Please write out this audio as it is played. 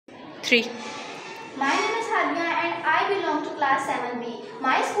3. My name is Hadia and I belong to class 7B.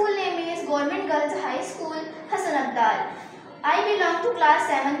 My school name is Government Girls High School, Hassan Abdal. I belong to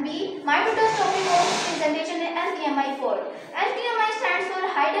class 7B. My today's topic of presentation is Hdmi code. Hdmi stands for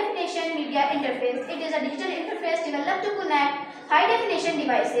High Definition Media Interface. It is a digital interface developed to connect high definition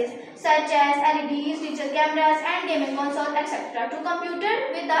devices such as LEDs, digital cameras and gaming consoles etc. to computer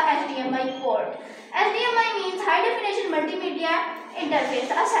with the Hdmi port. Hdmi means High Definition Multimedia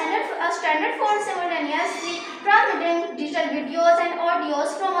Interface, a standard for simultaneously transmitting digital videos and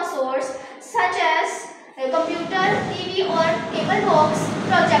audios from a source such as a computer, TV or cable box,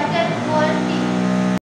 projector or TV.